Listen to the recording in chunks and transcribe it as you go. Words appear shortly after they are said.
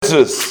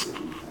mitzvahs.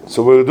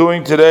 So we're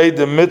doing today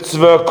the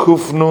mitzvah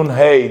Kuf Nun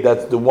Hey.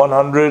 That's the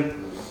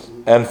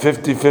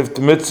 155th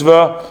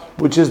mitzvah,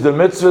 which is the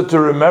mitzvah to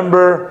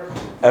remember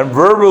and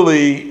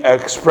verbally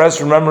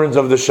express remembrance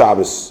of the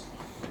Shabbos.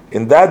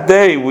 In that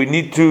day, we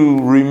need to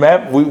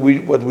remember.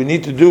 What we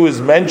need to do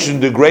is mention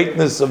the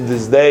greatness of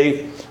this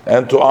day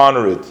and to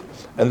honor it,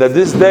 and that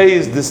this day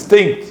is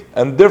distinct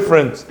and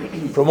different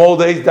from all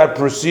days that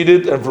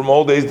preceded and from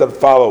all days that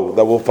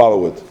will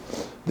follow it.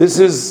 This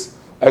is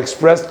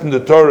expressed in the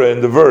Torah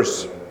in the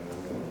verse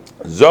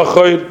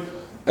Zocher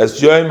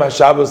es Yom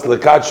HaShabbos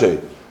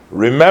lekadsheh.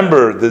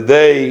 Remember the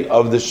day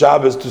of the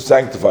Shabbos to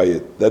sanctify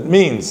it. That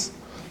means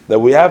that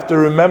we have to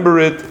remember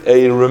it,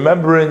 a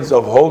remembrance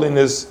of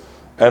holiness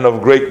and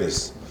of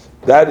greatness.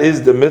 That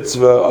is the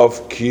mitzvah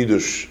of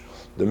Kiddush,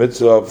 the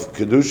mitzvah of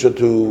Kedusha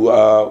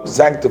to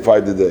sanctify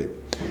the day.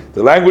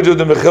 The language of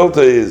the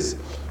Mechilta is,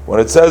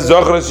 when it says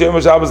Zocher es Yom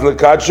HaShabbos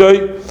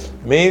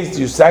lekadsheh, means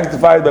you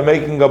sanctify it by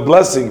making a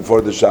blessing for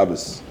the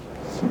Shabbos.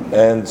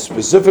 And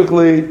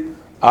specifically,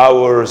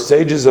 our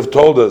sages have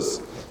told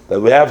us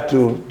that we have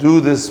to do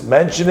this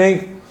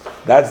mentioning.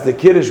 That's the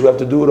Kiddush. We have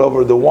to do it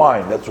over the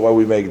wine. That's why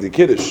we make the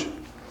Kiddush.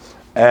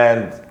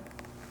 And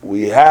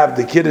we have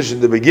the Kiddush in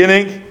the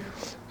beginning,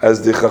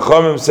 as the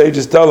Chachamim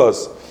sages tell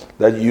us,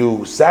 that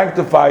you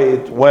sanctify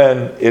it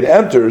when it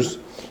enters,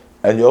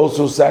 and you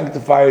also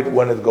sanctify it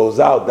when it goes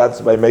out.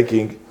 That's by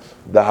making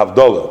the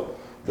Havdalah.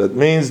 That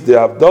means the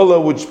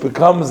Havdalah, which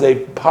becomes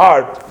a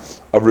part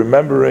of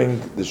remembering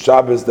the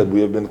Shabbos that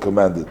we have been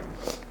commanded.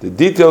 The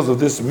details of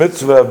this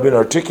mitzvah have been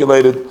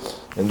articulated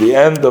in the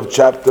end of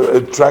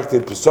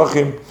tractate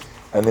Pesachim,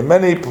 and in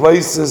many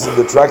places in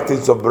the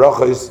tractates of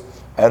Brachos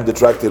and the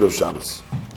tractate of Shabbos.